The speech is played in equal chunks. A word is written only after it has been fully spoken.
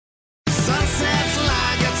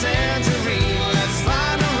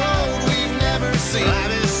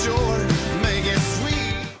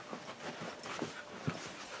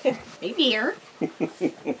beer.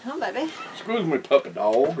 Oh, baby. Excuse me, puppy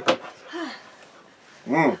dog.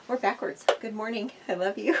 We're backwards. Good morning. I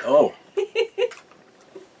love you. Oh.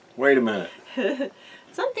 Wait a minute.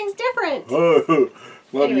 Something's different. Love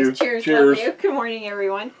Anyways, you. Cheers. Cheers. Love you. Good morning,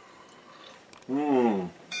 everyone.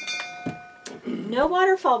 No, No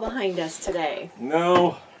waterfall behind us today.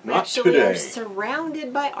 not We actually today. are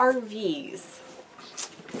surrounded by RVs.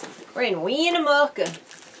 We're in Winnemucca,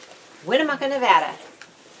 Nevada.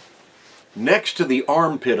 Next to the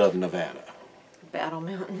armpit of Nevada, Battle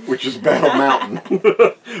Mountain. which is Battle Mountain.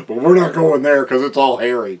 But we're not going there because it's all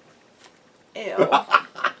hairy. Ew.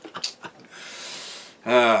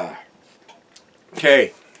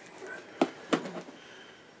 Okay.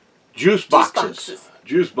 Juice boxes.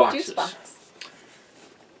 Juice boxes. Juice box.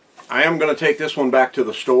 I am going to take this one back to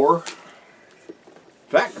the store. In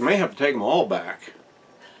fact, I may have to take them all back.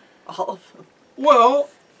 All of them. Well,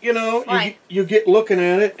 you know, you get looking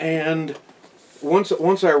at it, and once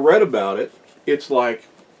I read about it, it's like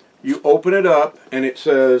you open it up, and it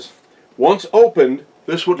says, once opened,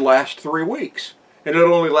 this would last 3 weeks. And it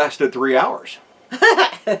only lasted 3 hours.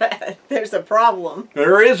 There's a problem.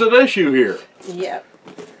 There is an issue here. Yep.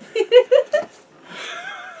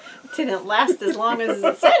 Didn't last as long as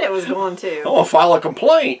it said it was going to. I'll file a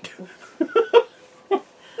complaint.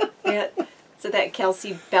 Yeah. So that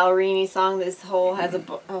Kelsey Ballerini song, this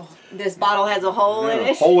bottle has a hole in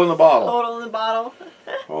it. Hole in the bottle. Hole in the bottle.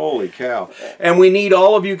 Holy cow. And we need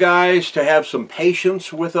all of you guys to have some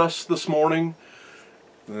patience with us this morning.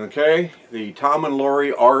 Okay? The Tom and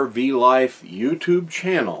Lori RV Life YouTube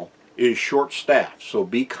channel is short-staffed. So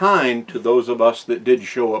be kind to those of us that did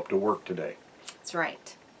show up to work today. That's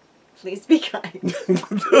right. Please be kind.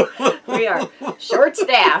 We are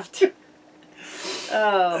short-staffed.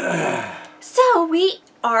 So we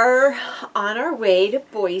are on our way to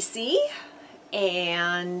Boise,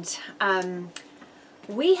 and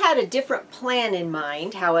we had a different plan in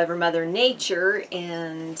mind. However, Mother Nature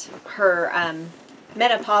and her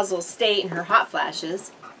menopausal state and her hot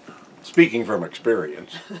flashes, Speaking from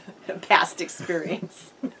experience. past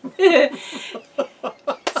experience,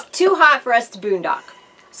 it's too hot for us to boondock.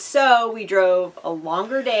 So we drove a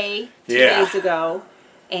longer day 2 days ago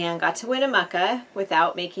and got to Winnemucca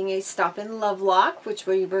without making a stop in Lovelock, which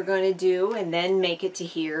we were going to do, and then make it to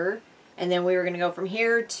here. And then we were going to go from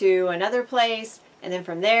here to another place, and then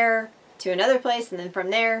from there to another place, and then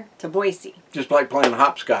from there to Boise. Just like playing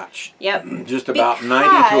hopscotch. Yep. Just about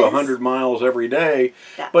 90 to 100 miles every day.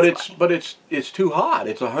 But it's too hot.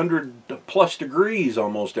 It's 100 plus degrees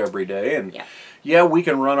almost every day, and yeah, we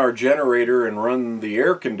can run our generator and run the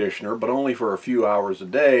air conditioner, but only for a few hours a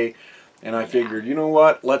day. And I figured, you know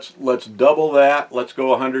what? Let's double that. Let's go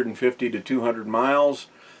 150 to 200 miles.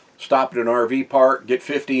 Stop at an RV park, get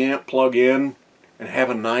 50 amp, plug in, and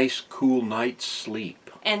have a nice, cool night's sleep.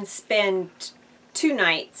 And spend 2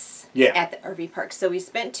 nights at the RV park. So we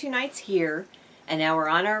spent 2 nights here, and now we're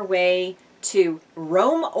on our way to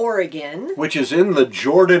Rome, Oregon. Which is in the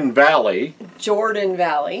Jordan Valley. Jordan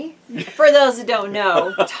Valley. For those that don't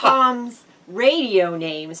know, Tom's radio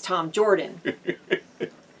name is Tom Jordan.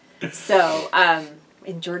 So,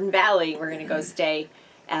 in Jordan Valley, we're going to go stay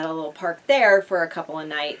at a little park there for a couple of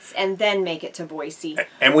nights, and then make it to Boise.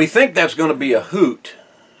 And we think that's going to be a hoot,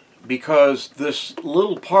 because this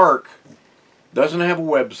little park doesn't have a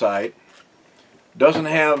website, doesn't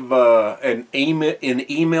have an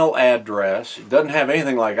email address, doesn't have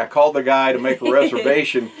anything like that. I called the guy to make a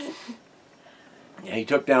reservation, and he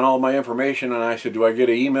took down all my information, and I said, do I get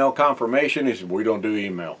an email confirmation? He said, we don't do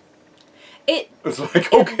email. It's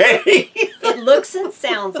like, okay. It looks and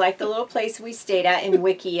sounds like the little place we stayed at in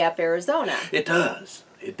Wickiup, Arizona. It does.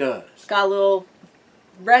 It does. It's got a little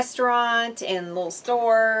restaurant and little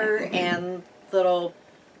store and little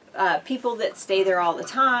people that stay there all the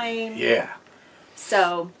time. Yeah.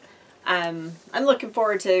 So I'm looking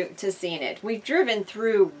forward to seeing it. We've driven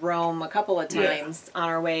through Rome a couple of times on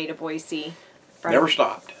our way to Boise. Never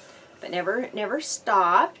stopped. But never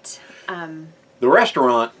stopped. The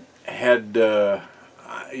restaurant had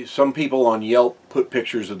some people on Yelp put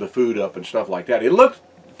pictures of the food up and stuff like that. It looked,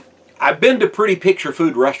 I've been to pretty picture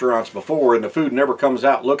food restaurants before, and the food never comes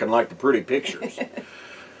out looking like the pretty pictures.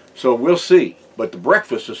 So we'll see. But the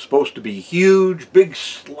breakfast is supposed to be huge, big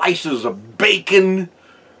slices of bacon.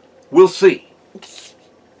 We'll see.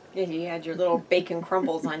 Yeah, you had your little bacon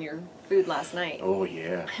crumbles on your food last night. Oh,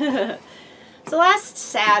 yeah. So last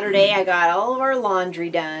Saturday, I got all of our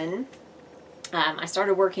laundry done. I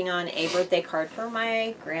started working on a birthday card for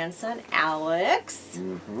my grandson, Alex.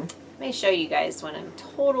 Let me show you guys when I'm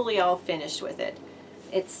totally all finished with it.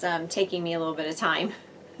 It's taking me a little bit of time.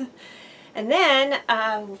 And then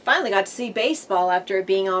we finally got to see baseball after it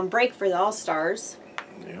being on break for the All-Stars.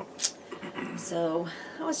 Yep. So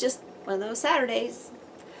that was just one of those Saturdays.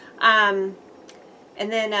 And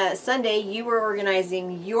then Sunday, you were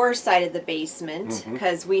organizing your side of the basement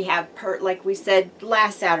because we have, like we said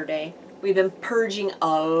last Saturday, we've been purging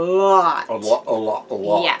a lot. A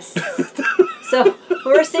lot. Yes. So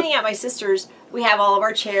we're sitting at my sister's. We have all of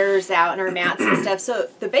our chairs out and our mats and stuff. So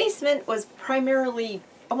the basement was primarily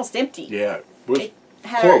almost empty. Yeah, it was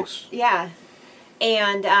close. Yeah.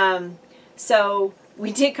 And so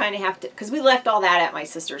we did kind of have to, because we left all that at my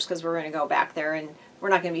sister's because we're going to go back there and we're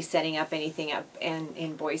not going to be setting up anything up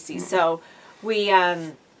in Boise. So we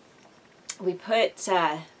put,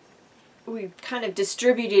 we kind of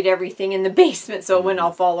distributed everything in the basement so it wouldn't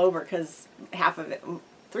all fall over because half of it,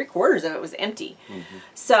 3/4 of it was empty.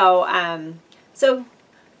 So, so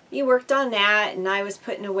you worked on that and I was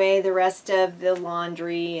putting away the rest of the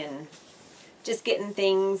laundry and just getting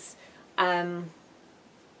things,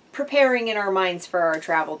 preparing in our minds for our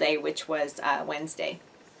travel day, which was Wednesday.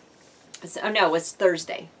 So, no, it was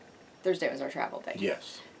Thursday. Thursday was our travel day.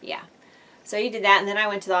 Yes. Yeah. So you did that, and then I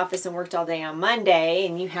went to the office and worked all day on Monday,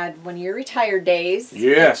 and you had one of your retired days.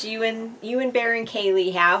 Yeah. Which you and Bear and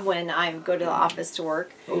Kaylee have when I go to the office to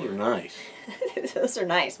work. Those are nice. Those are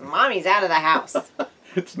nice. Mommy's out of the house.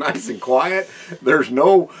 It's nice and quiet. There's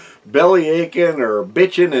no belly aching or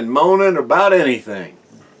bitching and moaning about anything.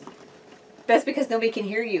 That's because nobody can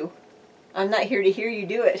hear you. I'm not here to hear you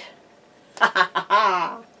do it. Ha ha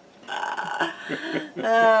ha.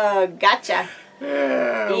 Oh, gotcha.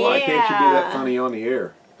 Yeah, why can't you do that funny on the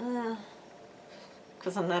air?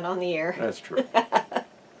 Because I'm not on the air. That's true.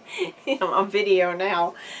 I'm on video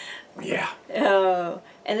now. Yeah.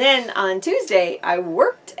 And then on Tuesday, I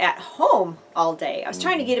worked at home all day. I was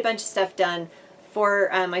trying to get a bunch of stuff done for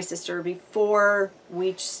my sister before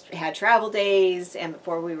we had travel days and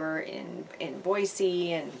before we were in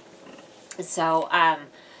Boise. And so,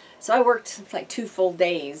 so I worked like 2 full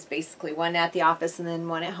days, basically, one at the office and then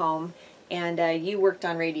one at home. And you worked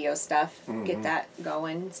on radio stuff, get that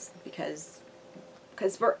going, because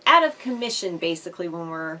we're out of commission, basically, when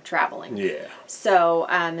we're traveling. Yeah. So,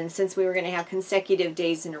 and since we were going to have consecutive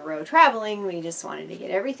days in a row traveling, we just wanted to get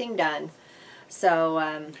everything done. So,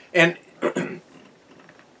 and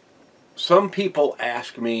some people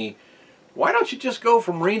ask me, why don't you just go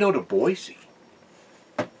from Reno to Boise?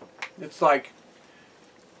 It's like,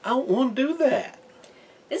 I don't want to do that.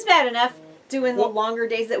 It's bad enough doing the longer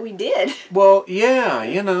days that we did. Well, yeah,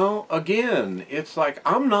 you know, again, it's like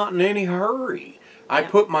I'm not in any hurry. I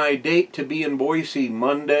put my date to be in Boise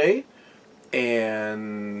Monday,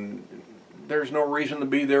 and there's no reason to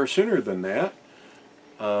be there sooner than that.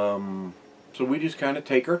 So we just kind of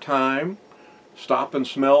take our time, stop and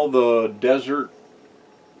smell the desert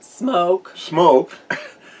smoke,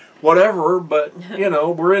 whatever, but, you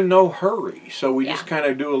know, we're in no hurry. So we just kind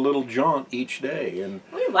of do a little jaunt each day. And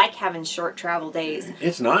we like having short travel days.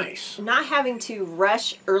 It's nice. Not having to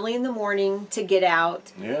rush early in the morning to get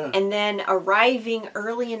out. Yeah. And then arriving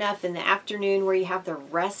early enough in the afternoon where you have the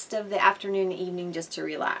rest of the afternoon and evening just to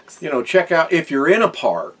relax. You know, check out, if you're in a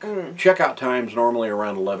park, checkout time's normally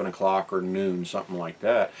around 11 o'clock or noon, something like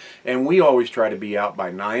that. And we always try to be out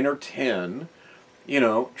by 9 or 10. You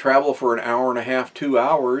know, travel for an hour and a half, 2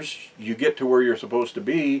 hours, you get to where you're supposed to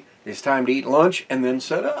be, it's time to eat lunch and then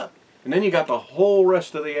set up. And then you got the whole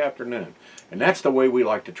rest of the afternoon. And that's the way we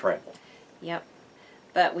like to travel. Yep.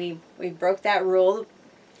 But we broke that rule.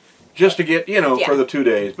 Just to get, you know, for the 2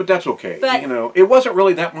 days. But that's okay. But, you know, it wasn't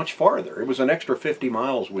really that much farther. It was an extra 50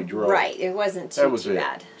 miles we drove. Right. It wasn't too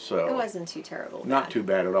bad. So it wasn't too terrible. Not too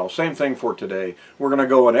bad at all. Same thing for today. We're going to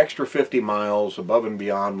go an extra 50 miles above and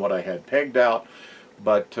beyond what I had pegged out.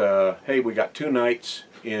 But, hey, we got 2 nights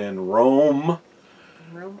in Rome.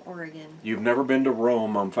 Rome, Oregon. You've never been to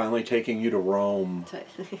Rome. I'm finally taking you to Rome.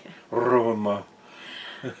 Rome.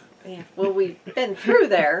 Yeah. Well, we've been through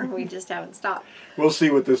there. We just haven't stopped. We'll see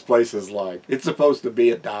what this place is like. It's supposed to be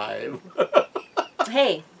a dive.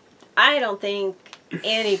 Hey, I don't think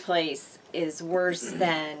any place is worse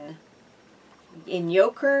than in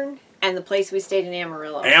Yokern and the place we stayed in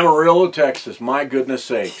Amarillo. Amarillo, Texas. My goodness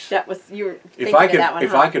sakes. That was, you were thinking of that one,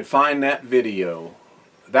 If I could find that video,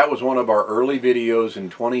 that was one of our early videos in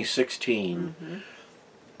 2016.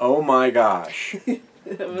 Oh my gosh.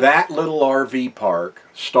 That little RV park.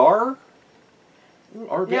 Star?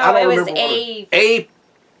 RV? No, I don't it was remember A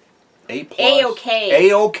plus. A-OK.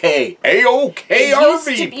 A-OK. A-OK RV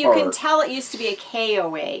park. You can tell it used to be a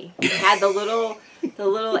KOA. It had the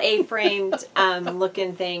little A-framed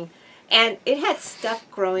looking thing. And it had stuff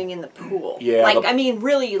growing in the pool. Yeah. Like, I mean,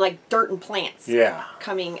 really, like dirt and plants. Yeah.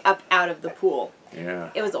 Coming up out of the pool.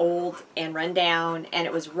 Yeah. It was old and run down, and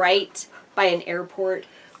it was right by an airport.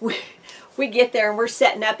 We get there, and we're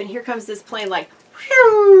setting up, and here comes this plane, like,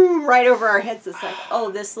 whew, right over our heads. It's like,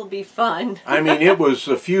 oh, this will be fun. I mean, it was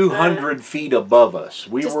a few hundred feet above us.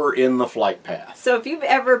 We were in the flight path. So if you've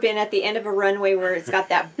ever been at the end of a runway where it's got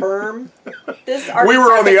that berm, we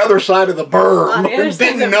were on the other side of the berm and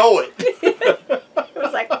didn't know it. It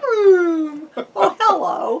was like, oh,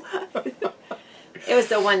 hello. It was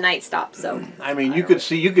the one night stop, so. I mean, you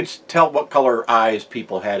could tell what color eyes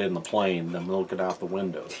people had in the plane, them looking out the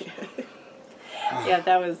windows. Yeah,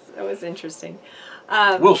 that was interesting.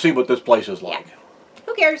 We'll see what this place is like. Yeah.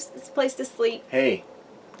 Who cares? It's a place to sleep. Hey,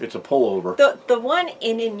 it's a pullover. The one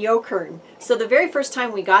in Yokern. So the very first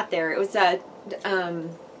time we got there, it was a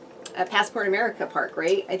Passport America park,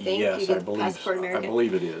 right? I think. Yes, I believe. Passport America. I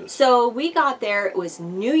believe it is. So we got there. It was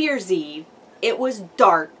New Year's Eve. It was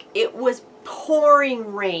dark. It was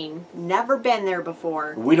pouring rain. Never been there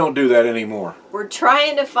before. We don't do that anymore. We're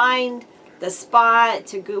trying to find the spot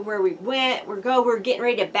to go where we went. We're getting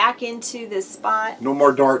ready to back into this spot. No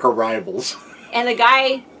more dark arrivals. And the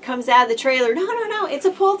guy comes out of the trailer. No, it's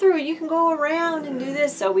a pull through. You can go around and do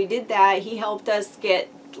this. So we did that. He helped us get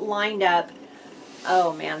lined up.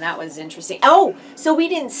 Oh man, that was interesting. Oh, so we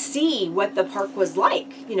didn't see what the park was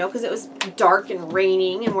like, you know, because it was dark and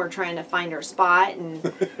raining, and we're trying to find our spot,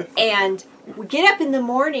 and we get up in the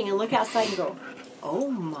morning and look outside and go,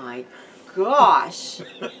 oh my gosh.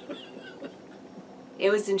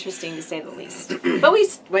 It was interesting to say the least. But we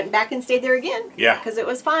went back and stayed there again. Yeah. Because it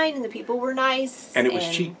was fine and the people were nice. And it was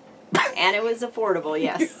cheap. And it was affordable,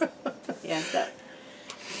 yes. Yes.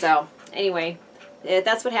 So, anyway,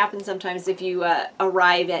 that's what happens sometimes if you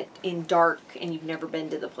arrive in dark and you've never been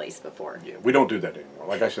to the place before. Yeah, we don't do that anymore.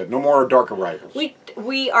 Like I said, no more dark arrivals.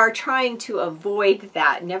 We are trying to avoid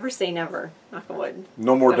that. Never say never. Knock on wood.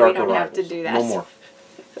 No more dark arrivals. We don't have to do that. No more.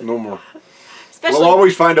 No more. Especially, we'll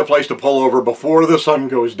always find a place to pull over before the sun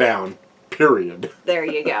goes down. Period. There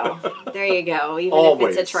you go. There you go. Even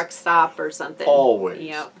Always. if it's a truck stop or something. Always.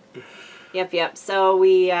 Yep. So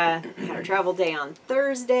we had our travel day on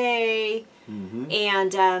Thursday. Mm-hmm.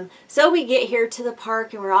 And so we get here to the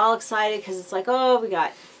park and we're all excited because it's like, oh, we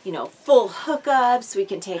got, full hookups. We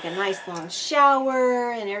can take a nice long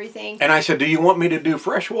shower and everything. And I said, do you want me to do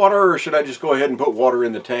fresh water or should I just go ahead and put water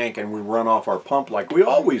in the tank and we run off our pump like we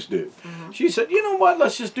always do? Mm-hmm. She said, you know what,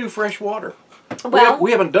 let's just do fresh water. Well,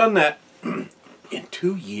 we haven't done that in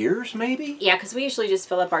 2 years maybe? Yeah, because we usually just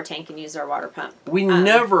fill up our tank and use our water pump. We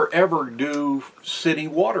never ever do city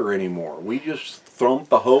water anymore. We just thump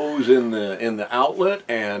the hose in the outlet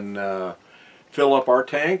and fill up our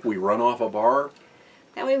tank. We run off of our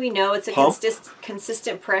That way we know it's a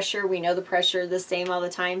consistent pressure. We know the pressure the same all the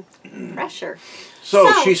time. Pressure.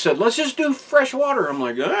 So she said, let's just do fresh water. I'm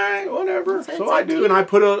like, all right, whatever. So I do, and I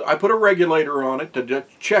put a regulator on it to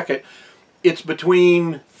check it. It's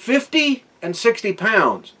between 50 and 60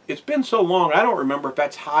 pounds. It's been so long, I don't remember if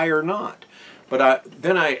that's high or not. But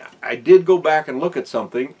I did go back and look at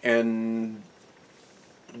something, and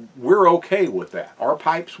we're okay with that. Our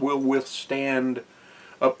pipes will withstand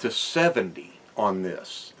up to 70 on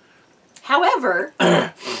this. However,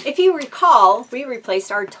 if you recall, we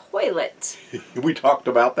replaced our toilet. We talked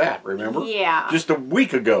about that, remember? Yeah. Just a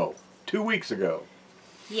week ago, 2 weeks ago.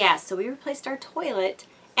 Yeah, so we replaced our toilet,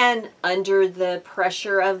 and under the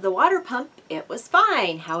pressure of the water pump, it was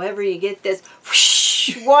fine. However, you get this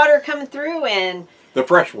whoosh, water coming through and... The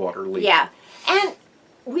fresh water leak. Yeah. And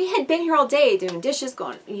we had been here all day doing dishes,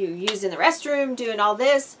 using the restroom, doing all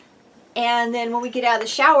this. And then when we get out of the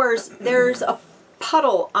showers, there's a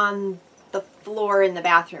puddle on the floor in the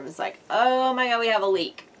bathroom. It's like, oh my God, we have a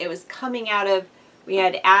leak. It was coming out of, we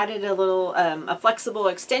had added a little, a flexible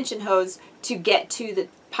extension hose to get to the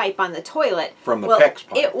pipe on the toilet. From the PEX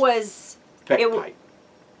pipe. It was... PEX pipe.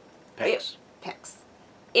 PEX. PEX.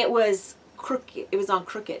 It was crooked. It was on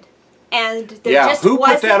crooked. And there just who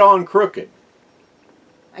put that on crooked?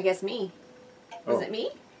 I guess me. Was it me?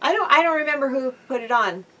 I don't remember who put it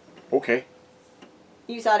on. Okay.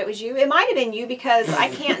 You thought it was you? It might have been you because I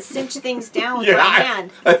can't cinch things down with my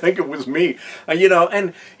hand. I think it was me. And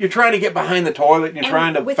you're trying to get behind the toilet and you're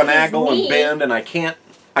trying to finagle and bend, and I can't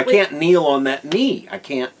kneel on that knee. I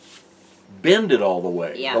can't bend it all the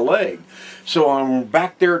way, the leg. So I'm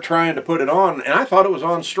back there trying to put it on, and I thought it was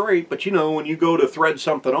on straight, but when you go to thread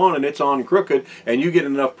something on and it's on crooked and you get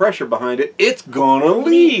enough pressure behind it, it's gonna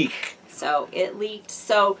leak. So it leaked.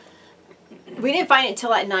 So we didn't find it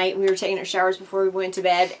until at night. We were taking our showers before we went to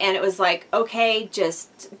bed, and it was like, okay,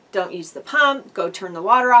 just don't use the pump. Go turn the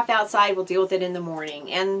water off outside. We'll deal with it in the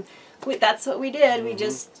morning. And that's what we did. Mm-hmm. We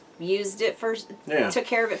just used it first, took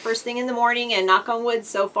care of it first thing in the morning, and knock on wood,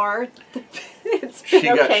 so far, it's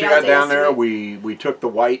been okay. She got down there. We took the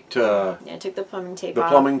white, took the plumbing tape off. The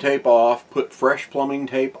plumbing tape off, put fresh plumbing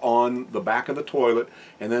tape on the back of the toilet,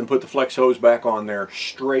 and then put the flex hose back on there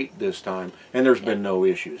straight this time. And there's been no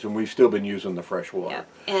issues, and we've still been using the fresh water.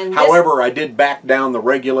 And however, I did back down the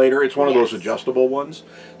regulator. It's one of those adjustable ones,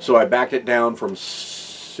 so I backed it down from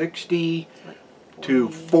 60 to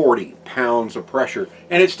 40 pounds of pressure,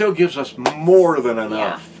 and it still gives us more than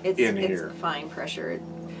enough in here. It's fine pressure.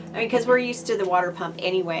 I mean, because we're used to the water pump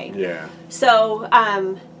anyway. Yeah. So,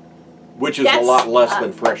 which is a lot less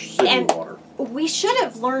than fresh city water. We should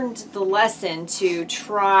have learned the lesson to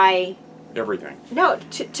try everything. No,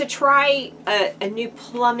 to try a new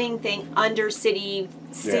plumbing thing under city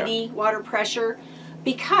water pressure,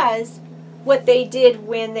 because what they did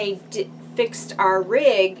when they fixed our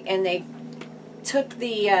rig and they took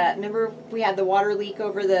the remember we had the water leak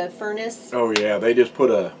over the furnace? Oh yeah, they just put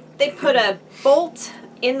a bolt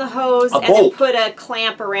in the hose and then put a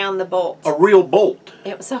clamp around the bolt. A real bolt.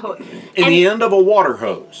 In the end of a water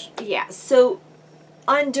hose. Yeah, so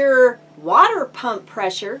under water pump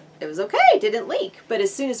pressure, it was okay, it didn't leak. But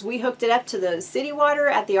as soon as we hooked it up to the city water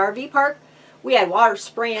at the RV park, we had water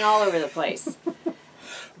spraying all over the place.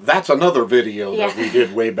 That's another video that we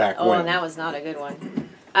did way back when. Oh, and that was not a good one.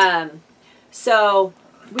 So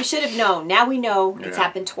we should have known. Now we know it's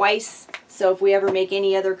happened twice. So if we ever make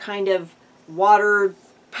any other kind of water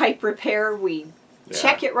pipe repair, we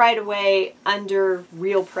check it right away under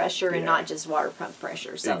real pressure and not just water pump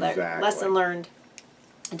pressure. So that lesson learned.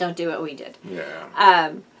 Don't do what we did.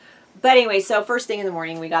 Yeah. But anyway, so first thing in the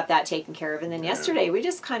morning, we got that taken care of. And then yesterday, we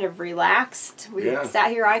just kind of relaxed. We sat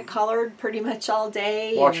here, I colored pretty much all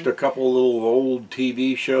day. Watched a couple little old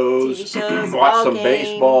TV shows. Watched some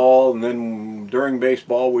baseball. And then during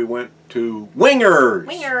baseball, we went to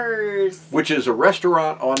Wingers. Which is a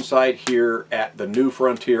restaurant on site here at the New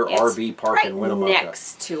Frontier RV Park in Winnemucca.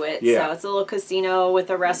 Next to it. Yeah. So it's a little casino with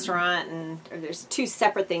a restaurant. And there's two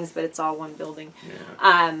separate things, but it's all one building.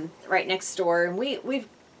 Yeah. Right next door. And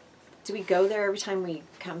do we go there every time we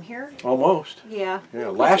come here? Almost. Yeah. Yeah.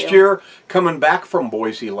 Last year, coming back from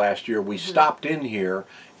Boise last year, we stopped in here,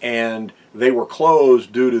 and they were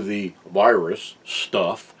closed due to the virus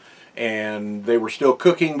stuff, and they were still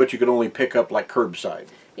cooking, but you could only pick up like curbside.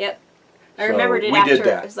 Yep. I remembered it after. Did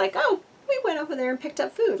that. It was like, oh, we went over there and picked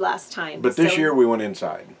up food last time. But this year we went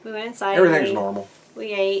inside. We went inside. Everything's normal.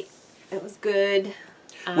 We ate. It was good.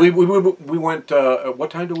 We went. What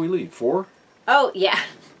time did we leave? 4? Oh yeah.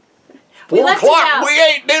 4 o'clock. We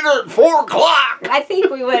ate dinner at 4 o'clock. I think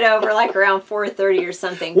we went over like around 4:30 or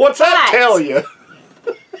something. What's that tell you?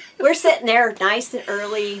 We're sitting there nice and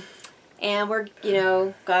early, and we're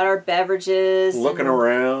got our beverages. Looking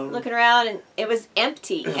around, and it was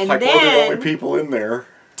empty. And like then we're the only people in there.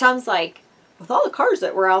 Tom's like, with all the cars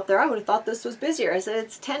that were out there, I would have thought this was busier. I said,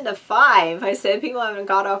 it's 10 to 5. I said, people haven't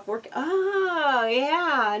got off work. Oh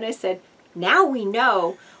yeah, and I said, now we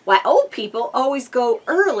know why old people always go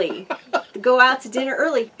early, go out to dinner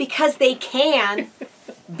early, because they can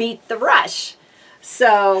beat the rush.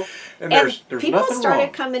 So, and people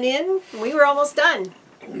started coming in, and we were almost done.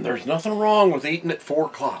 There's nothing wrong with eating at 4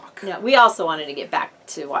 o'clock. No, we also wanted to get back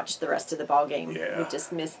to watch the rest of the ball game. Yeah. We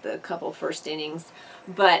just missed the couple first innings.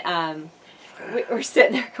 But we're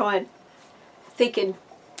sitting there thinking,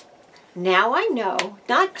 now I know,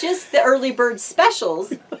 not just the early bird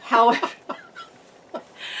specials, however...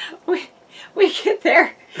 We get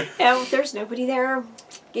there, and there's nobody there.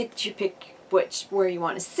 Get you pick where you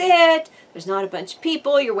want to sit. There's not a bunch of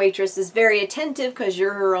people. Your waitress is very attentive because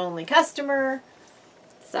you're her only customer.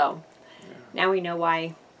 So now we know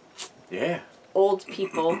why old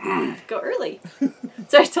people go early.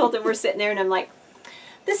 So I told them we're sitting there, and I'm like,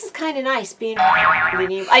 this is kind of nice being retired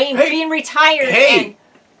and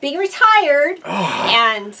being retired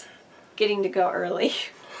and getting to go early.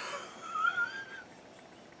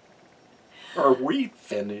 Are we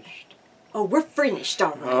finished? Oh, we're finished,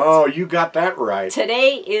 all right. Oh, you got that right.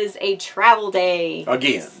 Today is a travel day.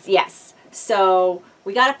 Again. Yes. So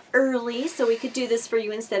we got up early so we could do this for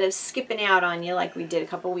you instead of skipping out on you like we did a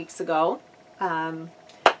couple weeks ago.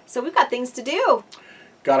 So we've got things to do.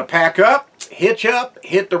 Got to pack up, hitch up,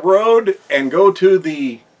 hit the road, and go to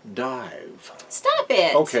the dive. Stop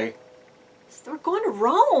it. Okay. We're going to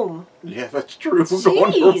Rome. Yeah, that's true. We're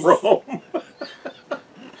going to Rome.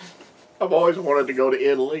 I've always wanted to go to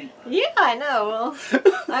Italy. Yeah, I know. Well,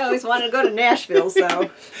 I always wanted to go to Nashville,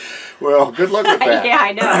 so. Well, good luck with that. Yeah,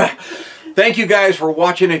 I know. Thank you guys for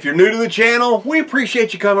watching. If you're new to the channel, we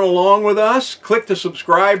appreciate you coming along with us. Click the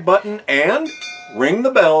subscribe button and ring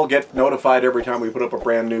the bell. Get notified every time we put up a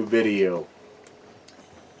brand new video.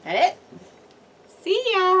 That it? See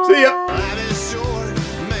ya. See ya. Get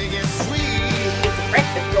some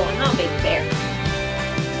breakfast going on, baby bear.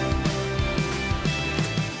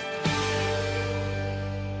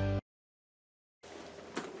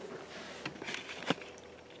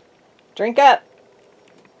 Drink up.